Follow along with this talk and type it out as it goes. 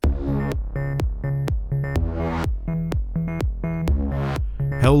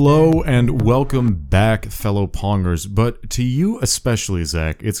Hello and welcome back, fellow Pongers. But to you especially,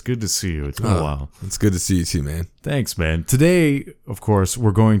 Zach, it's good to see you. It's been a while. It's good to see you too, man. Thanks, man. Today, of course,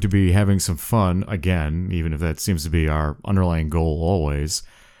 we're going to be having some fun again, even if that seems to be our underlying goal always.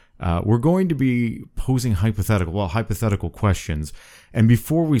 We're going to be posing hypothetical questions. And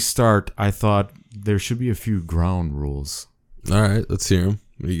before we start, I thought there should be a few ground rules. All right, let's hear them.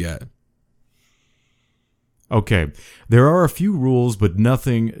 What do you got? Okay, there are a few rules, but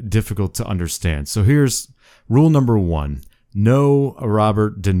nothing difficult to understand. So here's rule number 1. No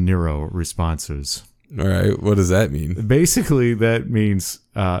Robert De Niro responses. All right, what does that mean? Basically, that means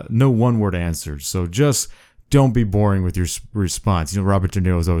no one-word answers. So just don't be boring with your response. You know, Robert De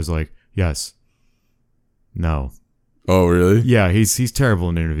Niro is always like, yes, no. Oh, really? Yeah, he's terrible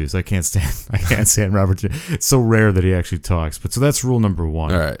in interviews. I can't stand Robert De Niro. It's so rare that he actually talks. But so that's rule number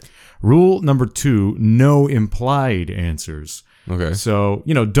 1. All right. Rule number 2, no implied answers. Okay. So,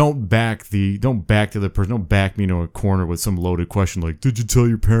 you know, don't back the person. Don't back me into a corner with some loaded question like, did you tell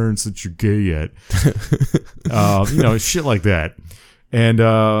your parents that you're gay yet? You know, shit like that. And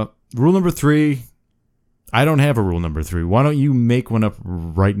rule number 3, I don't have a rule number 3. Why don't you make one up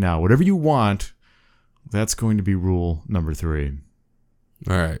right now? Whatever you want, that's going to be rule number 3.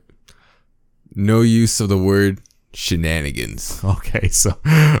 All right. No use of the word shenanigans. Okay, so,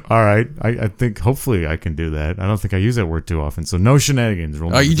 all right. I think hopefully I can do that. I don't think I use that word too often. So no shenanigans.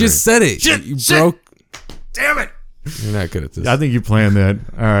 Rule number 3. Just said it. Shit, you broke. Damn it. You're not good at this. I think you planned that.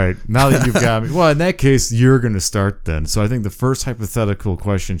 All right. Now that you've got me. Well, in that case, you're going to start then. So I think the first hypothetical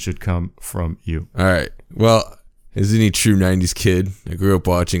question should come from you. All right. Well, as any true 90s kid, I grew up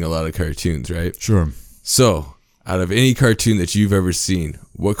watching a lot of cartoons, right? Sure. So, out of any cartoon that you've ever seen,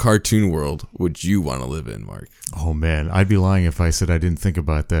 what cartoon world would you want to live in, Mark? Oh, man. I'd be lying if I said I didn't think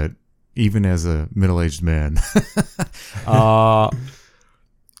about that, even as a middle-aged man. So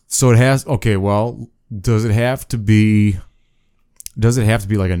it has... Okay, well, does it have to be like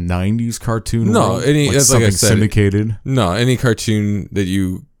a 90s cartoon No, world? any... Like that's something like I said, syndicated? No, any cartoon that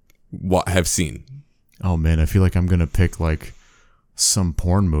you have seen. Oh, man. I feel like I'm going to pick, like, some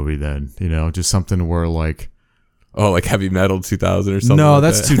porn movie then. You know, just something where, like... Oh, like Heavy Metal 2000 or something. No,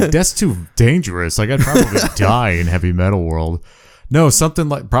 like that's too dangerous. Like I'd probably die in heavy metal world. No, something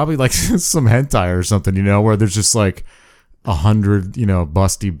like probably like some hentai or something, you know, where there's just like 100, you know,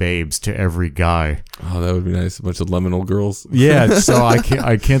 busty babes to every guy. Oh, that would be nice. A bunch of liminal girls. Yeah, so I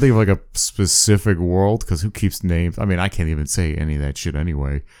can't think of like a specific world because who keeps names? I mean, I can't even say any of that shit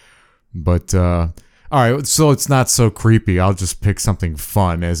anyway. But all right, so it's not so creepy. I'll just pick something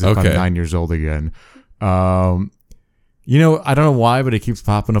fun as if I'm 9 years old again. You know, I don't know why, but it keeps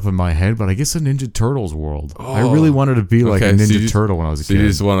popping up in my head, but I guess a Ninja Turtles world. Oh, I really wanted to be like a Ninja Turtle when I was a kid. So you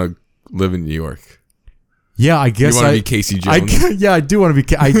just want to live in New York? Yeah, I guess you want to be Casey Jones. I do want to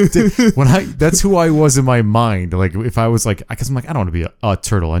be. That's who I was in my mind. Like if I was like, because I'm like, I don't want to be a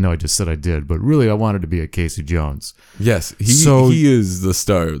turtle. I know I just said I did, but really I wanted to be a Casey Jones. Yes, he is the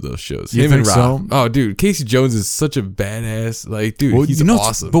star of those shows. You think so? Oh, dude, Casey Jones is such a badass. Like, dude, he's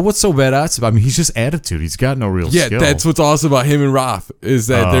awesome. But what's so badass about him? I mean, he's just attitude. He's got no real skill. Yeah, that's what's awesome about him and Raph is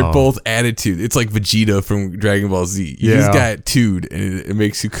that they're both attitude. It's like Vegeta from Dragon Ball Z. He's got tude, and it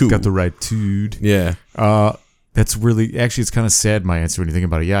makes you cool. Got the right tude. Yeah. That's really, actually, it's kind of sad, my answer, when you think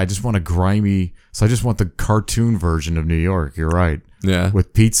about it. Yeah, I just want a grimy, so I just want the cartoon version of New York. You're right. Yeah.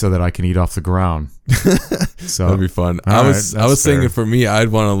 With pizza that I can eat off the ground. So that'd be fun. I was thinking for me, I'd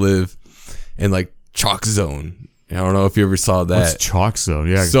want to live in like Chalk Zone. I don't know if you ever saw that. What's Chalk Zone?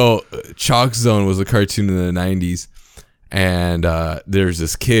 Yeah. So Chalk Zone was a cartoon in the 90s. And there's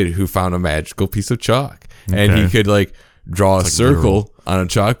this kid who found a magical piece of chalk. Okay. And he could like draw a circle on a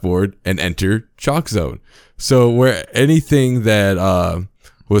chalkboard and enter Chalk Zone. So where anything that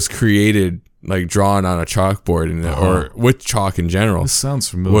was created, like drawn on a chalkboard or with chalk in general, this sounds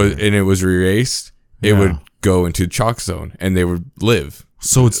familiar, and it was erased, it would go into Chalk Zone and they would live.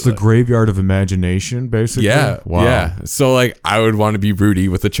 So it's the graveyard of imagination, basically? Yeah. Wow. Yeah. So like I would want to be Rudy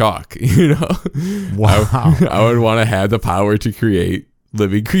with the chalk, you know? Wow. I would want to have the power to create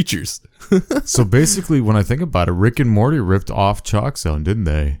living creatures. So basically, when I think about it, Rick and Morty ripped off Chalk Zone, didn't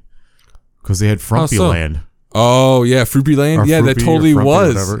they? Because they had Frumpy Land. Oh, yeah, Frumpy Land. Yeah, that totally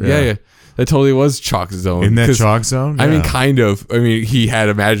was. Yeah. That totally was Chalk Zone. In that Chalk Zone? Yeah. I mean, kind of. I mean, he had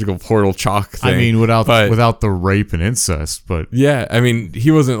a magical portal chalk thing. I mean, without the rape and incest, but... Yeah, I mean,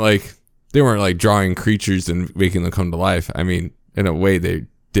 he wasn't like... They weren't like drawing creatures and making them come to life. I mean, in a way they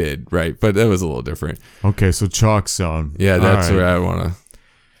did, right? But that was a little different. Okay, so Chalk Zone. Yeah, that's where I want to...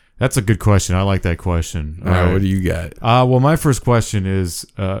 That's a good question. I like that question. All right, what do you got? Well, my first question is...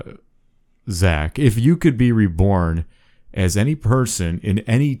 Zach, if you could be reborn as any person in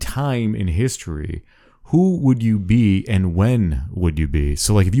any time in history, who would you be and when would you be?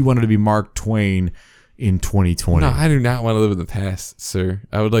 So, like, if you wanted to be Mark Twain in 2020. No, I do not want to live in the past, sir.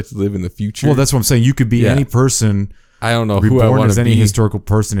 I would like to live in the future. Well, that's what I'm saying. You could be any person. I don't know who I reborn want as to any be. historical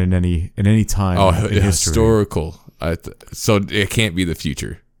person in any time. Oh, in history. historical. So it can't be the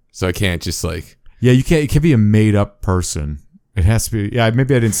future. So I can't just like. Yeah, you can't. It can't be a made up person. It has to be. Yeah,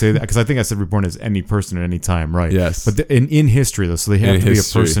 maybe I didn't say that because I think I said reborn as any person at any time, right? Yes. But in history though, so they have to be a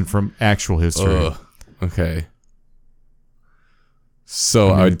person from actual history. Okay. So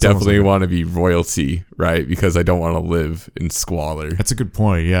I would definitely want to be royalty, right? Because I don't want to live in squalor. That's a good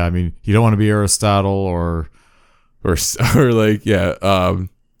point. Yeah, I mean, you don't want to be Aristotle or like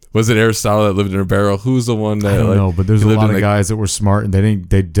was it Aristotle that lived in a barrel? Who's the one that I don't know, but there's a lot of like, guys that were smart and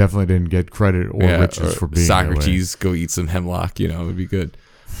they definitely didn't get credit or riches for being Socrates. Go eat some hemlock, it would be good.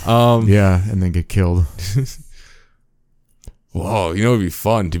 Yeah, and then get killed. Whoa, it would be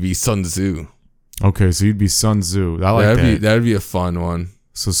fun to be Sun Tzu. Okay, so you'd be Sun Tzu. I like that. That'd be a fun one.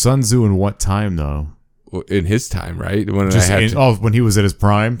 So Sun Tzu in what time though? In his time, right? When when he was at his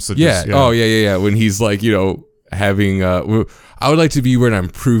prime. So yeah. Oh yeah. When he's like having I would like to be when I'm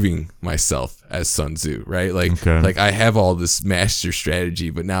proving myself as Sun Tzu, right? Like I have all this master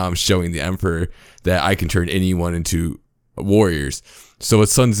strategy, but now I'm showing the emperor that I can turn anyone into warriors. So what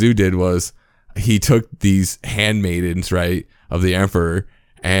Sun Tzu did was he took these handmaidens, right, of the emperor,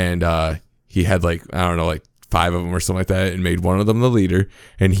 and he had like 5 of them or something like that, and made one of them the leader,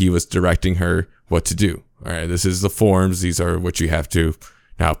 and he was directing her what to do. All right, this is the forms. These are what you have to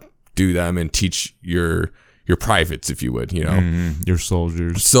now do them and teach your privates, if you would, your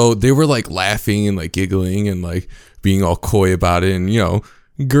soldiers. So they were like laughing and like giggling and like being all coy about it and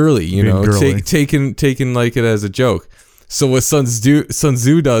girly, taking like it as a joke. So what Sun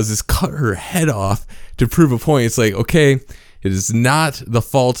Tzu does is cut her head off to prove a point. It's like, okay, it is not the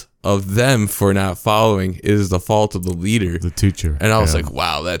fault of them for not following. It is the fault of the leader, the teacher. And I was like,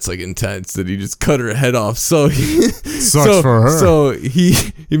 wow, that's like intense that he just cut her head off. So sucks for her. So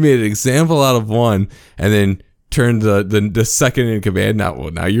he made an example out of one, and then turned the second in command.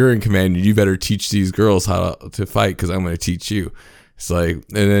 Now you're in command. You better teach these girls how to fight because I'm going to teach you. It's like, and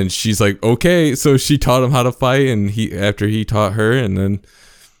then she's like, okay. So she taught him how to fight, and after he taught her, and then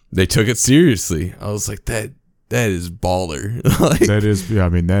they took it seriously. I was like, that is baller. That is, yeah. I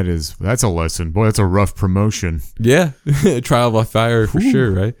mean, that's a lesson. Boy, that's a rough promotion. Yeah, trial by fire for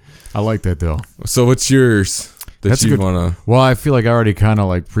sure, right? I like that though. So what's yours that you want to? Well, I feel like I already kind of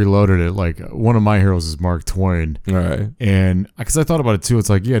like preloaded it. Like one of my heroes is Mark Twain. All right. And because I thought about it too, it's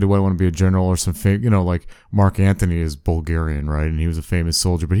like, yeah, do I want to be a general or some like Mark Antony is Bulgarian, right? And he was a famous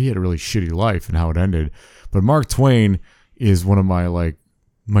soldier, but he had a really shitty life and how it ended. But Mark Twain is one of my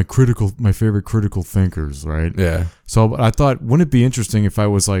my favorite critical thinkers, right? Yeah. So I thought, wouldn't it be interesting if I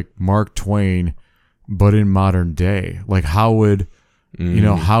was like Mark Twain, but in modern day? Like how would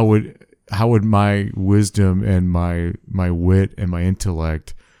my wisdom and my wit and my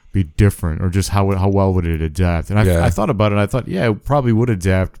intellect be different, or just how well would it adapt? And I thought about it, and I thought, yeah, it probably would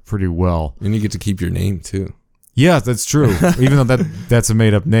adapt pretty well. And you get to keep your name too. Yeah, that's true. Even though that's a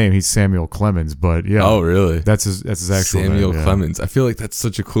made up name, he's Samuel Clemens. But yeah. Oh, really? That's his actual Samuel name, Clemens. I feel like that's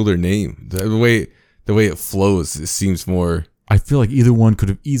such a cooler name. The way it flows, it seems more. I feel like either one could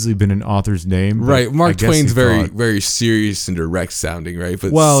have easily been an author's name. Right. Mark Twain's very serious and direct sounding, right?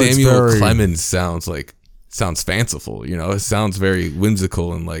 But Samuel Clemens sounds fanciful. It sounds very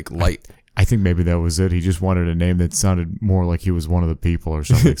whimsical and like light. I think maybe that was it. He just wanted a name that sounded more like he was one of the people or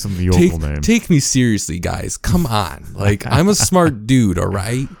something, some yokel name. Take me seriously, guys. Come on. Like, I'm a smart dude, all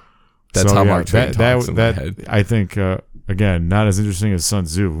right? That's how Mark Twain talks in my head. I think, again, not as interesting as Sun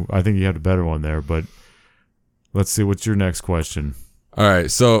Tzu. I think you had a better one there, but let's see. What's your next question? All right,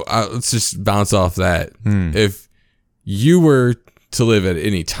 so let's just bounce off that. If you were to live at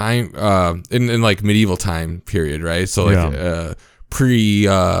any time, in like medieval time period, right? So like pre...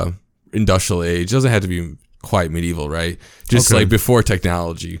 industrial age, doesn't have to be quite medieval, right? Just like before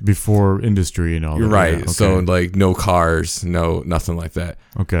technology, before industry and all that. Right. Yeah, okay. So like no cars, nothing like that.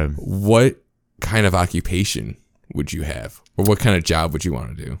 Okay. What kind of occupation would you have, or what kind of job would you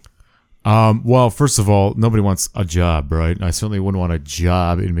want to do? Well, first of all, nobody wants a job, right? I certainly wouldn't want a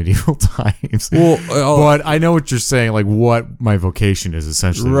job in medieval times. Well, but I know what you're saying, like what my vocation is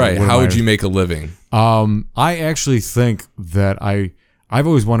essentially. Right. How would you make a living? I actually think that I've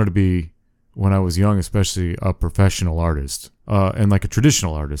always wanted to be, when I was young, especially a professional artist, and like a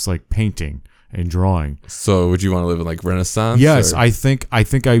traditional artist, like painting and drawing. So would you want to live in like Renaissance? Yes, or? I think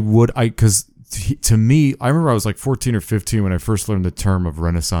I would. Because to me, I remember I was like 14 or 15 when I first learned the term of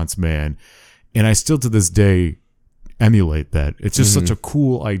Renaissance man, and I still to this day emulate that. It's just such a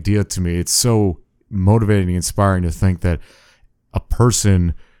cool idea to me. It's so motivating and inspiring to think that a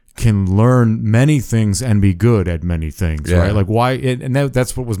person can learn many things and be good at many things, right? Like why, and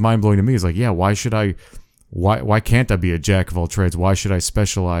that's what was mind blowing to me is like, why can't I be a jack of all trades? Why should I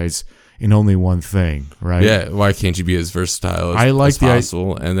specialize in only one thing, right? Yeah, why can't you be as versatile as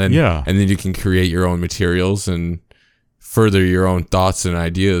possible? And then you can create your own materials and further your own thoughts and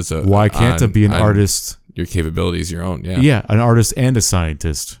ideas. Why can't I be an artist? Your capabilities, your own, yeah, an artist and a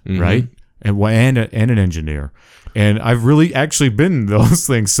scientist, right? And an engineer. And I've really actually been those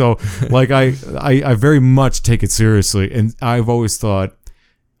things. So like I very much take it seriously. And I've always thought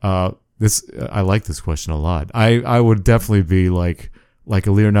I like this question a lot. I would definitely be like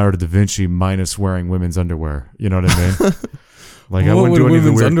a Leonardo da Vinci minus wearing women's underwear. You know what I mean? Like I wouldn't do any of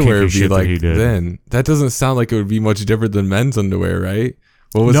the weird kinky shit that he did. Then that doesn't sound like it would be much different than men's underwear, right?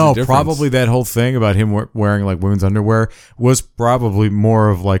 What was the difference? Probably that whole thing about him wearing like women's underwear was probably more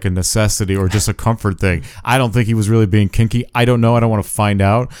of like a necessity or just a comfort thing. I don't think he was really being kinky. I don't know. I don't want to find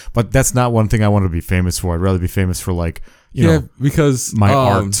out. But that's not one thing I want to be famous for. I'd rather be famous for like, you know, because my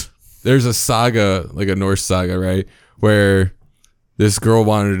art. There's a saga, like a Norse saga, right? Where this girl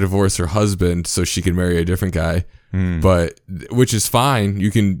wanted to divorce her husband so she could marry a different guy. But which is fine.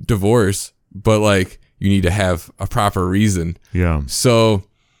 You can divorce, but like you need to have a proper reason. Yeah. So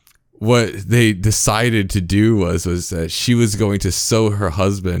what they decided to do was that she was going to sew her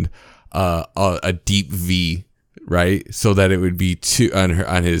husband a deep V, right? So that it would be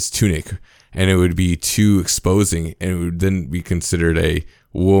on his tunic, and it would be too exposing, and it would then be considered a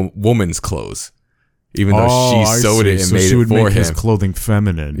woman's clothes. Even though she sewed it and made it for him. His clothing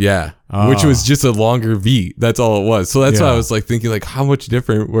feminine. Yeah. Which was just a longer V. That's all it was. So that's why I was like thinking like how much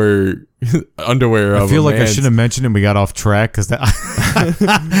different were underwear of I feel like I should have mentioned and we got off track because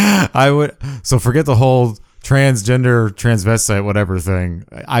so forget the whole transgender, transvestite, whatever thing.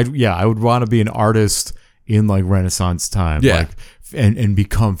 I would want to be an artist in like Renaissance time. Yeah. Like, and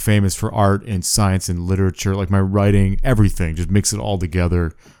become famous for art and science and literature, like my writing, everything. Just mix it all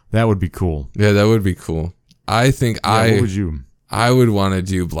together. That would be cool. Yeah, that would be cool. I think what would you? I would want to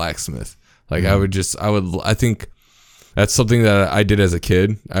do blacksmith. Like I think that's something that I did as a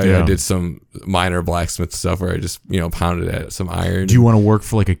kid. I did some minor blacksmith stuff where I just, pounded at some iron. Do you want to work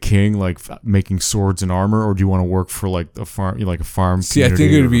for like a king, like making swords and armor, or do you want to work for like a farm? See, I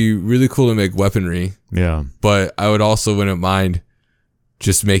think it would be really cool to make weaponry. Yeah. But I would also wouldn't mind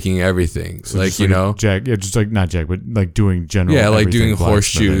just making everything, so like jack, just like not jack, but like doing general, like doing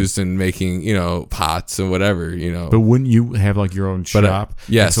horseshoes and making pots and whatever, But wouldn't you have like your own shop?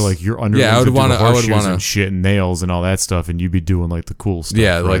 Yes. So like your underlings I would want to and shit and nails and all that stuff, and you'd be doing like the cool stuff.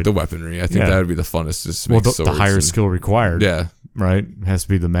 Yeah, right? like the weaponry. I think that would be the funnest. Just to make the higher skill required. Yeah. Right. It has to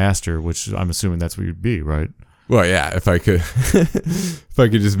be the master, which I'm assuming that's what you'd be, right? Well, yeah. If I could, if I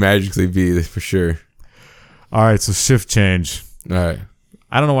could just magically be, for sure. All right. So shift change. All right.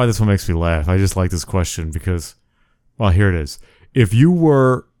 I don't know why this one makes me laugh. I just like this question because, well, here it is. If you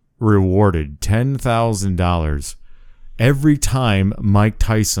were rewarded $10,000 every time Mike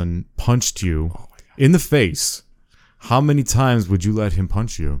Tyson punched you in the face, how many times would you let him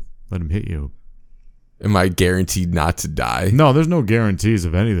punch you? Let him hit you? Am I guaranteed not to die? No, there's no guarantees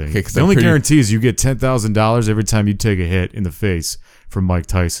of anything. Okay, the only guarantee is you get $10,000 every time you take a hit in the face from Mike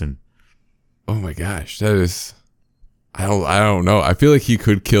Tyson. Oh my gosh, that is... I don't know. I feel like he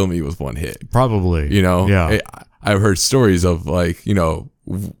could kill me with one hit. Probably. Yeah. I've heard stories of like,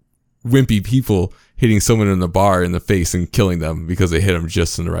 wimpy people hitting someone in the bar in the face and killing them because they hit them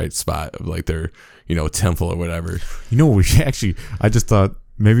just in the right spot of like their, temple or whatever. I just thought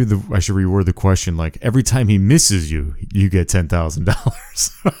maybe I should reword the question. Like every time he misses you, you get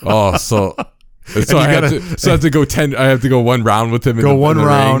 $10,000. Oh, so I have to go 10. I have to go one round with him. Go one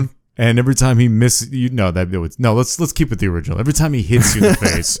round. Ring. And every time he misses, let's keep it the original. Every time he hits you in the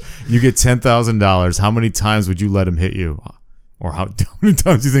face, you get $10,000. How many times would you let him hit you, or how many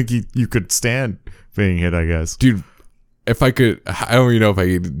times do you think you could stand being hit? I guess, dude. If I could, I don't even know if I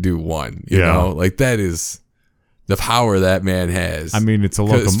could do one. You know, like that is the power that man has. I mean, it's a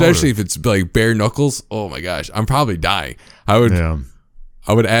locomotive, especially if it's like bare knuckles. Oh my gosh, I'm probably dying.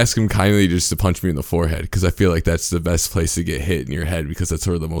 I would ask him kindly just to punch me in the forehead because I feel like that's the best place to get hit in your head because that's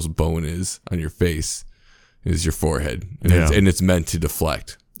where the most bone is on your face, is your forehead, and it's meant to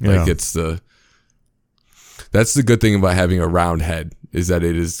deflect. Like that's the good thing about having a round head is that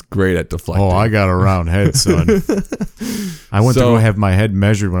it is great at deflecting. Oh, I got a round head, son. I went to go have my head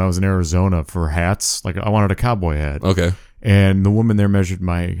measured when I was in Arizona for hats. Like I wanted a cowboy hat. Okay. And the woman there measured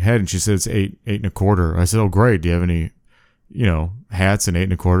my head and she said it's 8.25. I said, oh great. Do you have any hats in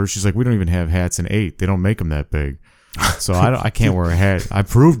 8.25? She's like, we don't even have hats in 8. They don't make them that big. So I can't wear a hat. I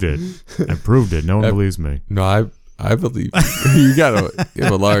proved it. No one believes me. No, I believe you. You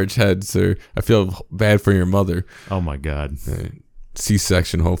have a large head, sir. I feel bad for your mother. Oh my God.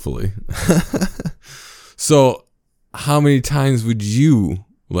 C-section, hopefully. So, how many times would you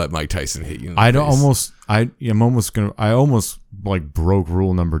let Mike Tyson hit you in the face? I almost like broke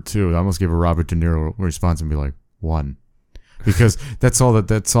rule number 2. I almost gave a Robert De Niro response and be like 1. Because that's all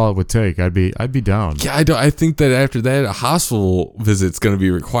it would take. I'd be down. Yeah, I think that after that, a hospital visit's going to be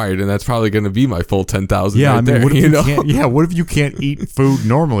required, and that's probably going to be my full 10,000. Yeah, right I mean, there, what if you can't? Yeah, what if you can't eat food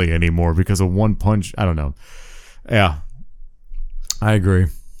normally anymore because of one punch? I don't know. Yeah, I agree.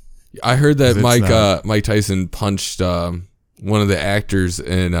 I heard that Mike Tyson punched one of the actors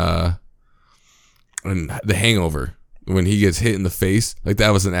in The Hangover when he gets hit in the face. Like that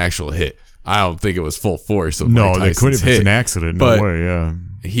was an actual hit. I don't think it was full force. No, they could have. It's an accident. No way. Yeah,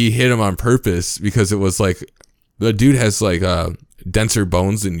 he hit him on purpose because it was like the dude has like denser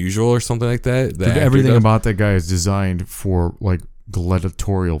bones than usual or something like that. Everything about that guy is designed for like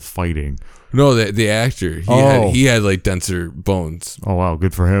gladiatorial fighting. No, the actor he had like denser bones. Oh wow,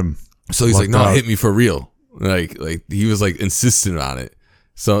 good for him. So he's like, no, hit me for real. Like he was like insistent on it.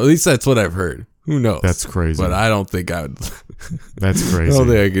 So at least that's what I've heard. Who knows? That's crazy. But I don't think I would. That's crazy. I don't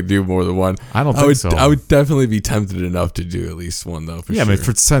think I could do more than one. I don't think so. I would definitely be tempted enough to do at least one though. For sure. I mean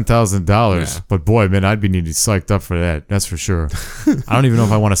for $10,000. Yeah. But boy, man, I'd be needing psyched up for that. That's for sure. I don't even know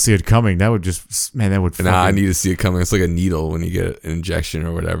if I want to see it coming. That would just I need to see it coming. It's like a needle when you get an injection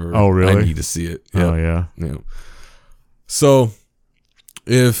or whatever. Oh really? I need to see it. Yep. Oh yeah. Yeah. So,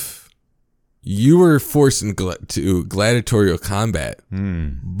 if you were forced into gladiatorial combat,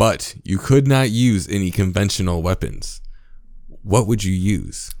 but you could not use any conventional weapons, what would you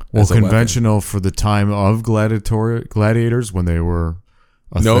use? Well, conventional for the time of gladiators when they were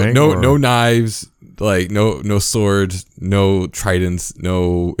no knives, like no swords, no tridents,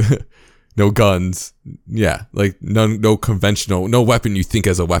 no guns. Yeah, like no conventional, no weapon you think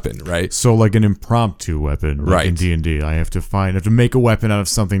as a weapon, right? So like an impromptu weapon, like right? In D&D, I have to make a weapon out of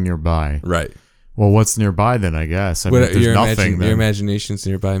something nearby, right? Well, what's nearby then? I guess. I mean, if there's nothing. Your imagination's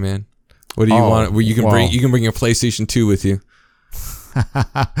nearby, man. What do you want? Well, you can bring your PlayStation 2 with you.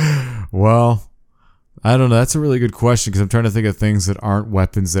 Well, I don't know. That's a really good question because I'm trying to think of things that aren't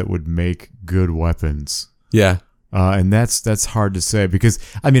weapons that would make good weapons. Yeah. And that's hard to say because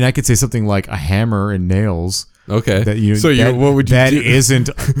I mean I could say something like a hammer and nails. Okay. What would you do? That isn't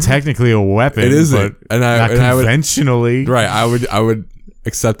technically a weapon. It isn't. Not conventionally. Right. I would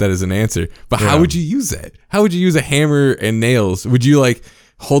accept that as an answer. But how would you use that? How would you use a hammer and nails? Would you like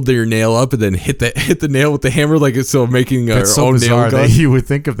hold your nail up and then hit the nail with the hammer like it's so making our own nail gun? That you would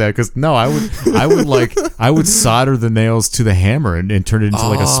think of that because no, I would solder the nails to the hammer and turn it into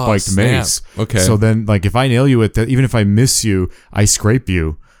like a spiked mace. Okay. So then like if I nail you with that, even if I miss you, I scrape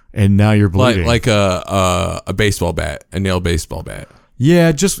you and now you're bleeding. Like a baseball bat, a nail baseball bat.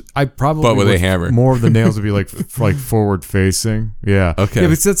 Yeah, I probably but with a hammer. More of the nails would be like forward facing. Yeah. Okay. Yeah,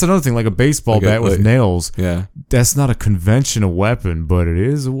 but that's another thing. Like a baseball bat with nails. Yeah. That's not a conventional weapon, but it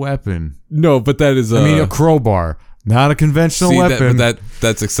is a weapon. No, but that is. I mean, a crowbar, not a conventional weapon.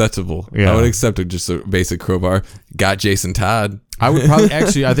 That's acceptable. Yeah. I would accept just a basic crowbar. Got Jason Todd. I would probably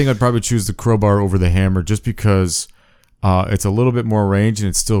I think I'd probably choose the crowbar over the hammer just because. It's a little bit more range and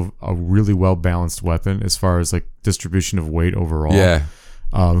it's still a really well balanced weapon as far as like distribution of weight overall. Yeah.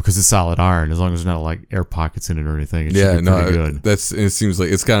 Because it's solid iron, as long as there's not like air pockets in it or anything. It should be pretty good. It seems like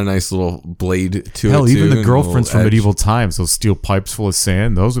it's got a nice little blade to it. Hell, even too, the girlfriends from medieval times, those steel pipes full of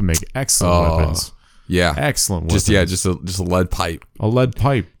sand, those would make excellent weapons. Yeah. Excellent weapons. Just a lead pipe. A lead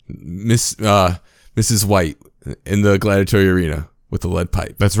pipe. Mrs. White in the gladiatorial arena. With the lead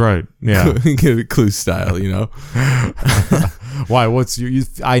pipe. That's right. Yeah. Clue style, you know? Why? What's you?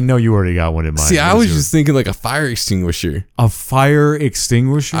 I know you already got one in mind. See, I was just thinking like a fire extinguisher. A fire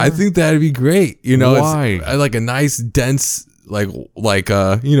extinguisher? I think that'd be great. You know, why? It's like a nice, dense,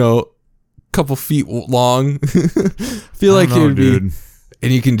 couple feet long. I feel like it would be.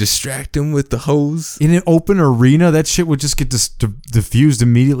 And you can distract them with the hose. In an open arena, that shit would just get diffused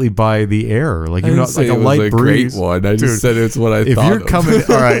immediately by the air. Like, you know, like a light breeze. Great one. I just said it's what I thought. If you're coming,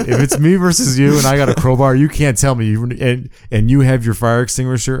 all right, if it's me versus you and I got a crowbar, you can't tell me. And you have your fire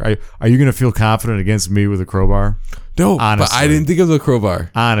extinguisher. Are you going to feel confident against me with a crowbar? No, honestly. But I didn't think of the crowbar.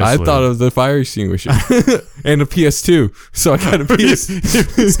 Honestly. I thought of the fire extinguisher and a PS2. So I got a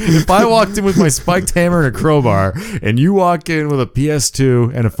PS2. If I walked in with my spiked hammer and a crowbar and you walk in with a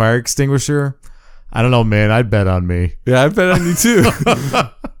PS2 and a fire extinguisher, I don't know, man. I'd bet on me. Yeah, I bet on you too.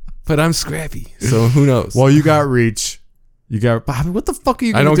 But I'm scrappy. So who knows? Well, you got reach. You got. I mean, what the fuck are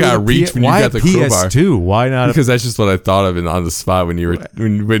you? I don't got reach when you got the crowbar. PS2. Why not? Because that's just what I thought of on the spot when you were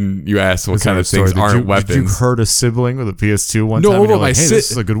when you asked what kind of things aren't weapons. Did you hurt a sibling with a PS2 one time? No, but like, hey,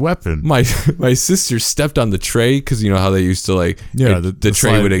 this is a good weapon. My sister stepped on the tray because you know how they used to like the tray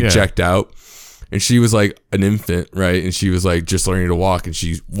slide, would eject out, and she was like an infant, right? And she was like just learning to walk, and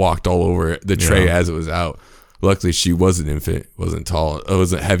she walked all over the tray as it was out. Luckily, she was an infant, wasn't tall, it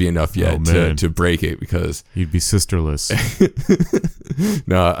wasn't heavy enough yet to break it because you'd be sisterless.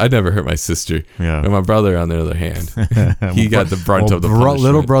 No, I never hurt my sister. Yeah, but my brother, on the other hand, he got the brunt of the punishment.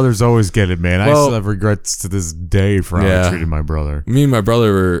 Little brothers always get it, man. I still have regrets to this day for how I treated my brother. Me and my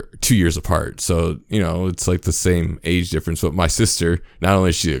brother were 2 years apart, so you know it's like the same age difference. But my sister, not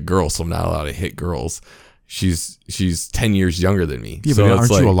only is she a girl, so I'm not allowed to hit girls. She's 10 years younger than me. Yeah, so but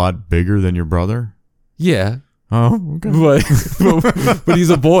aren't you a lot bigger than your brother? Yeah. Oh, okay. But he's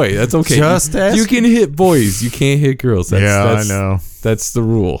a boy. That's okay. You can hit boys. You can't hit girls. I know. That's the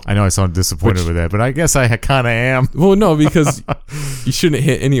rule. I know I sound disappointed with that, but I guess I kind of am. Well, no, because you shouldn't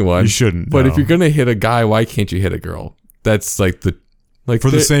hit anyone. You shouldn't. But if you're going to hit a guy, why can't you hit a girl? That's for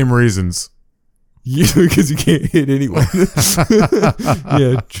the same reasons. Because you can't hit anyone.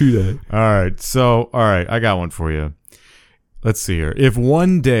 Yeah, true that. All right. I got one for you. Let's see here. If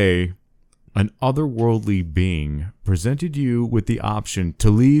one day an otherworldly being presented you with the option to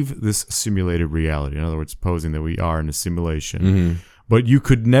leave this simulated reality, in other words, supposing that we are in a simulation, but you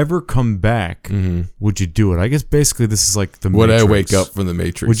could never come back, would you do it? I guess basically this is like the Matrix. Would I wake up from the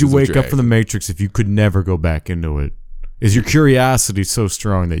Matrix? Would you wake up from the Matrix if you could never go back into it? Is your curiosity so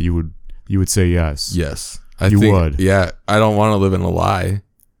strong that you would say yes? Yes. I think you would. Yeah. I don't want to live in a lie.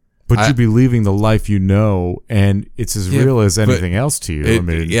 But you'd be leaving the life you know, and it's as real as anything else to you.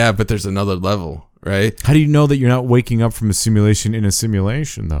 But there's another level, right? How do you know that you're not waking up from a simulation in a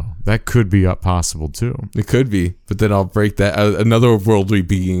simulation, though? That could be possible, too. It could be, but then I'll break that. Another worldly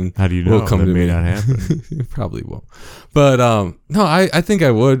being How do you know will come that to may me. not happen? It probably won't. But no, I think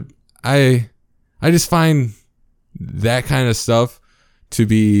I would. I just find that kind of stuff to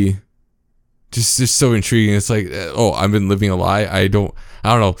be just so intriguing. It's like, I've been living a lie. I don't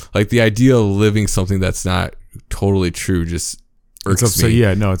know. Like the idea of living something that's not totally true just irks me.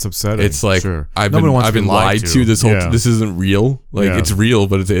 Yeah, no, it's upsetting. It's like sure. I've been lied to this whole. This isn't real. Like it's real,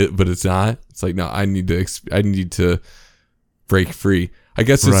 but it's not. It's like no, I need to break free. I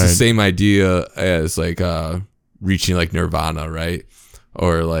guess it's the same idea as like reaching like nirvana, right?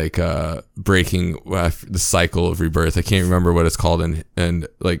 Or like breaking the cycle of rebirth. I can't remember what it's called in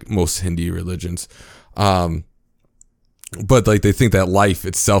like most Hindu religions. But like they think that life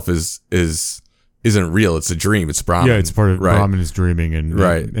itself isn't real. It's a dream. It's Brahman. Yeah, it's part of Brahman is dreaming,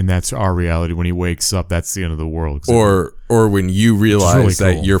 and that's our reality. When he wakes up, that's the end of the world. Or when you realize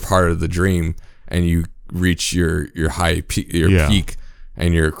that you're part of the dream and you reach your peak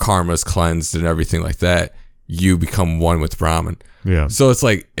and your karma's cleansed and everything like that, you become one with Brahman. Yeah. So it's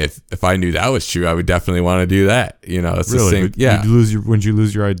like if I knew that was true, I would definitely want to do that. You know, it's the same. Yeah. Would you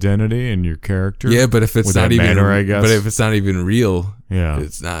lose your identity and your character? Yeah, but if it's not even, I guess. But if it's not even real,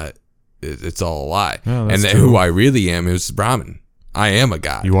 it's not. It's all a lie. Yeah, and who I really am is Brahman. I am a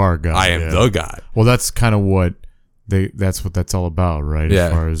god. You are a god. I am the god. Well, that's kind of what that's all about, right? Yeah.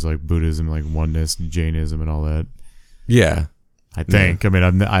 As far as like Buddhism, like oneness, Jainism, and all that. Yeah. I think. Yeah. I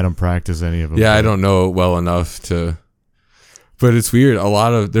mean, I don't practice any of them. Yeah, I don't know it well enough to. But it's weird.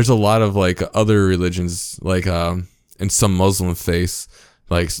 There's a lot of like other religions, like in some Muslim faiths,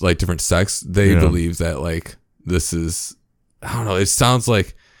 like different sects, they believe that like this is, I don't know. It sounds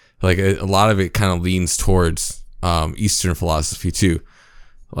like a lot of it kind of leans towards Eastern philosophy too,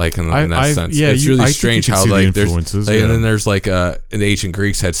 like in that sense. Yeah, it's really strange how like there's and then there's like in the ancient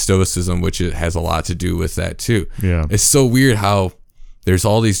Greeks had Stoicism, which it has a lot to do with that too. Yeah, it's so weird how there's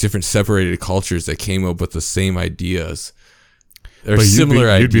all these different separated cultures that came up with the same ideas. There's similar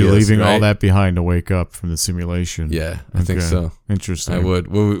ideas. You'd be leaving all that behind to wake up from the simulation. Yeah, I think so. Interesting. I would.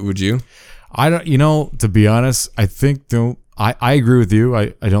 Would you? I don't. You know, to be honest, I think I agree with you.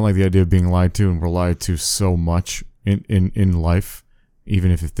 I don't like the idea of being lied to, and we're lied to so much in life, even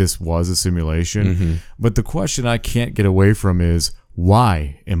if this was a simulation. Mm-hmm. But the question I can't get away from is,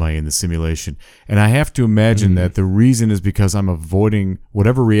 why am I in the simulation? And I have to imagine that the reason is because I'm avoiding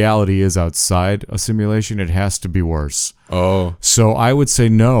whatever reality is outside a simulation. It has to be worse. Oh. So I would say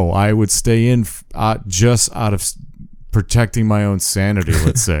no. I would stay in just out of protecting my own sanity,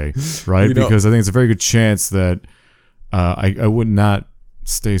 let's say, right? Because I think it's a very good chance that I would not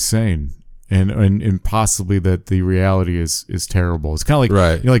stay sane. And possibly that the reality is terrible. It's kind of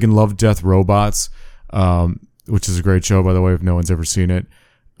like, like in Love, Death, Robots, which is a great show, by the way, if no one's ever seen it.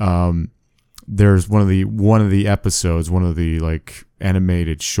 there's one of the episodes, one of the like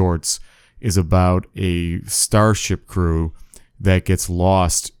animated shorts is about a starship crew that gets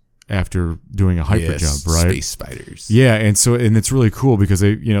lost after doing a hyper jump, right? Space spiders. Yeah, and it's really cool because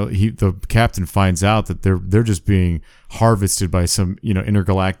the captain finds out that they're just being harvested by some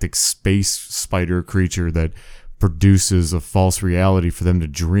intergalactic space spider creature that produces a false reality for them to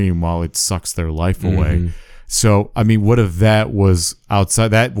dream while it sucks their life away. Mm-hmm. So, I mean, what if that was outside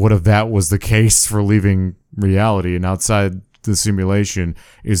that? What if that was the case for leaving reality and outside the simulation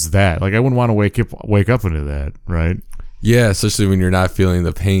is that? Like, I wouldn't want to wake up into that, right? Yeah, especially when you're not feeling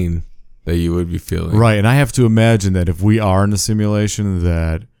the pain that you would be feeling. Right, and I have to imagine that if we are in a simulation,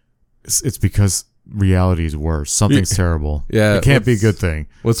 that it's because reality is worse. Something's terrible. Yeah. It can't be a good thing.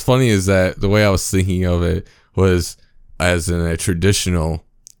 What's funny is that the way I was thinking of it was as in a traditional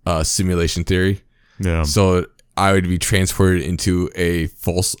simulation theory. Yeah. So I would be transported into a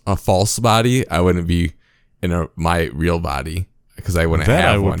false body. I wouldn't be in my real body because I wouldn't that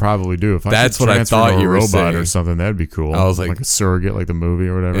have I would one. probably do if That's I what I transfer thought to a you were robot saying. or something. That'd be cool. I was like a surrogate, like the movie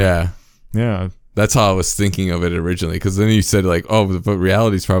or whatever. Yeah. Yeah. That's how I was thinking of it originally. Because then you said like, oh, but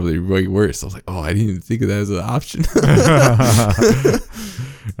reality's probably way worse. I was like, oh, I didn't even think of that as an option.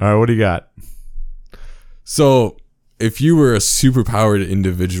 All right, what do you got? So if you were a superpowered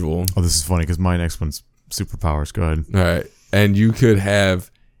individual. Oh, this is funny because my next one's superpowers. Go ahead. All right. And you could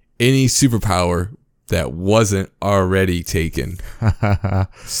have any superpower that wasn't already taken.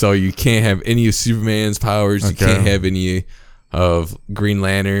 So you can't have any of Superman's powers. You can't have any of Green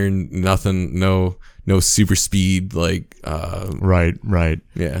Lantern. Nothing. No super speed. Like. Right.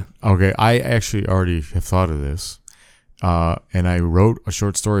 Yeah. Okay. I actually already have thought of this. And I wrote a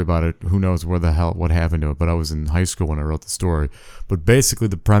short story about it. Who knows what happened to it, but I was in high school when I wrote the story. But basically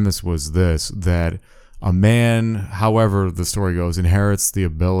the premise was this, that a man, however the story goes, inherits the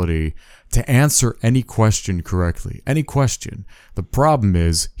ability to answer any question correctly. Any question. The problem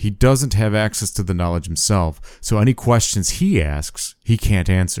is he doesn't have access to the knowledge himself. So any questions he asks, he can't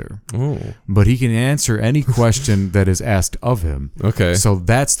answer. Oh. But he can answer any question that is asked of him. Okay. So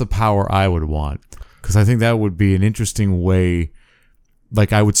that's the power I would want. Because I think that would be an interesting way.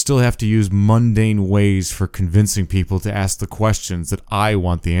 Like, I would still have to use mundane ways for convincing people to ask the questions that I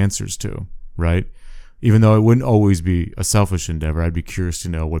want the answers to, right? Even though it wouldn't always be a selfish endeavor, I'd be curious to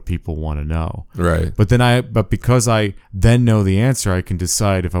know what people want to know. Right. But because I then know the answer, I can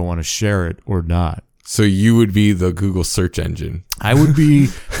decide if I want to share it or not. So you would be the Google search engine. I would be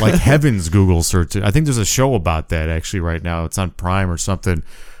like Heaven's Google search. I think there's a show about that actually right now. It's on Prime or something,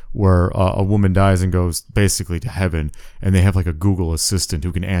 where a woman dies and goes basically to heaven, and they have like a Google assistant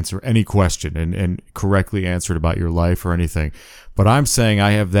who can answer any question and correctly answer it about your life or anything. But I'm saying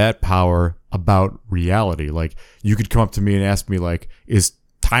I have that power about reality. Like, you could come up to me and ask me like, is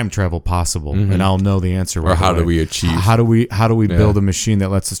time travel possible? Mm-hmm. And I'll know the answer. Or how do we achieve? How do we build a machine that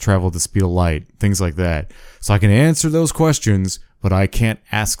lets us travel at the speed of light? Things like that. So I can answer those questions, but I can't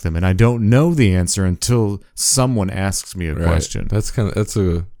ask them, and I don't know the answer until someone asks me a question. That's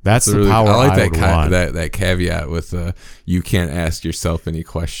the really, power I like that caveat with you can't ask yourself any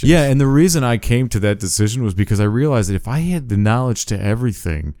questions. Yeah, and the reason I came to that decision was because I realized that if I had the knowledge to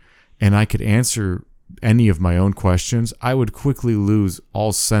everything and I could answer any of my own questions, I would quickly lose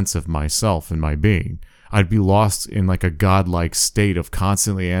all sense of myself and my being. I'd be lost in like a godlike state of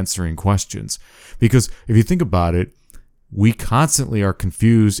constantly answering questions. Because if you think about it, we constantly are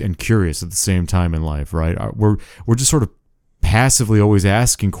confused and curious at the same time in life, right? We're just sort of passively always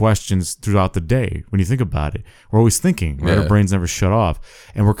asking questions throughout the day. When you think about it, we're always thinking, right? Our brains never shut off.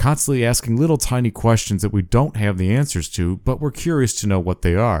 And we're constantly asking little tiny questions that we don't have the answers to, but we're curious to know what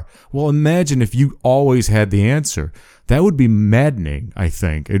they are. Well, imagine if you always had the answer. That would be maddening, I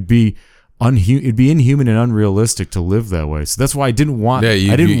think. It'd be inhuman and unrealistic to live that way. So that's why I didn't want.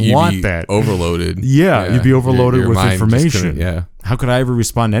 Yeah, I didn't want that. Overloaded. Yeah, you'd be overloaded your with information. Yeah. How could I ever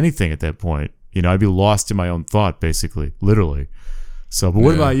respond to anything at that point? I'd be lost in my own thought, basically, literally. So, but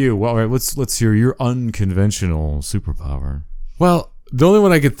what about you? Well, all right, let's hear your unconventional superpower. Well, the only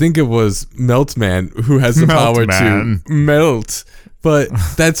one I could think of was Melt Man, who has the power to melt. But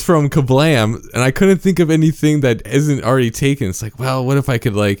that's from Kablam, and I couldn't think of anything that isn't already taken. It's like, well, what if I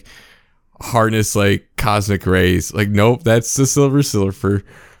could like harness like cosmic rays? Like, nope, that's the Silver Surfer.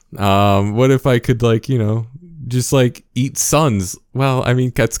 What if I could like, just like eat suns? Well, I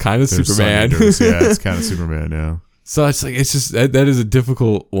mean, that's kind of Superman. Yeah, it's kind of Superman. Yeah. So it's like, it's just that is a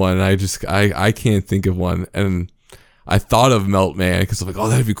difficult one. I can't think of one, and I thought of Melt Man because I'm like, oh,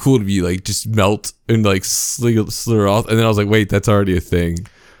 that'd be cool to be like just melt and like slither off, and then I was like, wait, that's already a thing.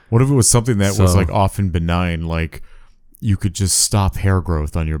 What if it was something that was like often benign, like you could just stop hair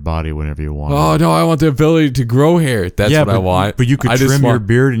growth on your body whenever you want. Oh no, I want the ability to grow hair. That's what I want. But you could trim your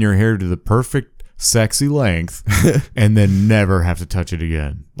beard and your hair to the perfect, sexy length, and then never have to touch it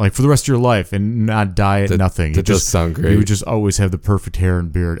again, like for the rest of your life, and not dye it. Nothing. That does sound great. You would just always have the perfect hair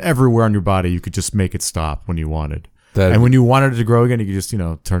and beard everywhere on your body. You could just make it stop when you wanted. And when you wanted it to grow again, you could just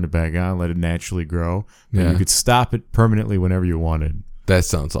turn it back on, let it naturally grow. And you could stop it permanently whenever you wanted. That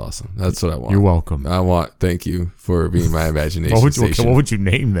sounds awesome. That's what I want. You're welcome. Thank you for being my imagination station. What would you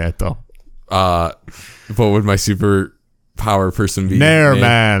name that, though? What would my super power person be? Nair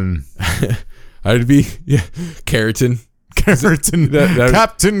Man. I'd be, Keratin. Captain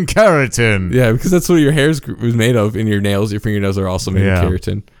Keratin. Yeah, because that's what your hair was made of, and your nails, your fingernails are also made of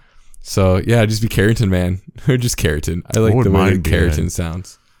keratin. So, I'd just be Keratin Man. Or just Keratin. I like the way Keratin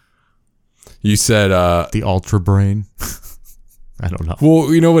sounds. You said... the Ultra Brain. I don't know.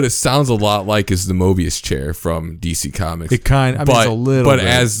 Well, you know what it sounds a lot like is the Mobius chair from DC Comics. It's a little but bit.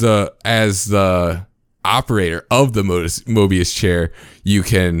 as the operator of the Mobius chair, you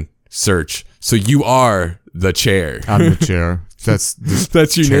can search. So you are the chair. I'm the chair. That's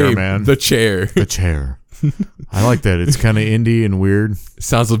your chair, name, man. The chair. The chair. I like that. It's kind of indie and weird.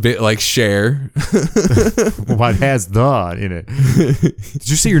 Sounds a bit like Cher. Well, it has the in it. Did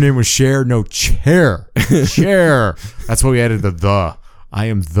you say your name was Cher? No, Chair. Chair. That's why we added the. I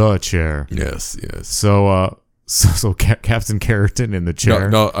am the chair. Yes. So Captain Keratin in the chair.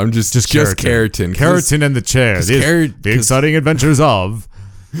 No, I'm just Keratin. Keratin in the chair. The exciting adventures of.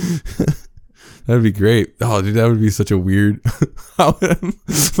 That'd be great. Oh, dude, that would be such a weird.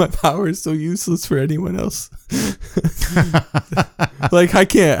 My power is so useless for anyone else. Like, I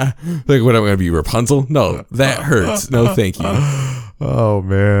can't. Like, what am I going to be, Rapunzel? No, that hurts. No, thank you. Oh,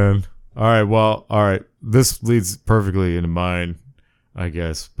 man. All right. This leads perfectly into mine, I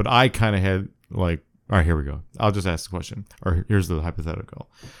guess. But I kind of had, all right, here we go. I'll just ask the question. Or here's the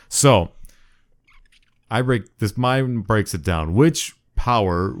hypothetical. So, mine breaks it down. Which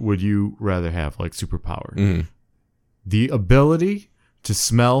power would you rather have, like superpower? Mm-hmm. The ability to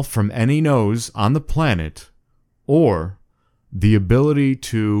smell from any nose on the planet, or the ability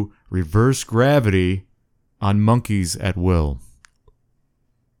to reverse gravity on monkeys at will?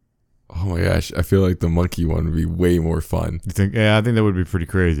 Oh my gosh, I feel like the monkey one would be way more fun. You think? Yeah, I think that would be pretty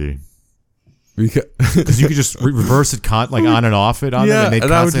crazy. Because you could just reverse it on and off it on them, and they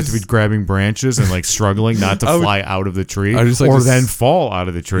constantly have to be grabbing branches and struggling not to fly out of the tree, or then fall out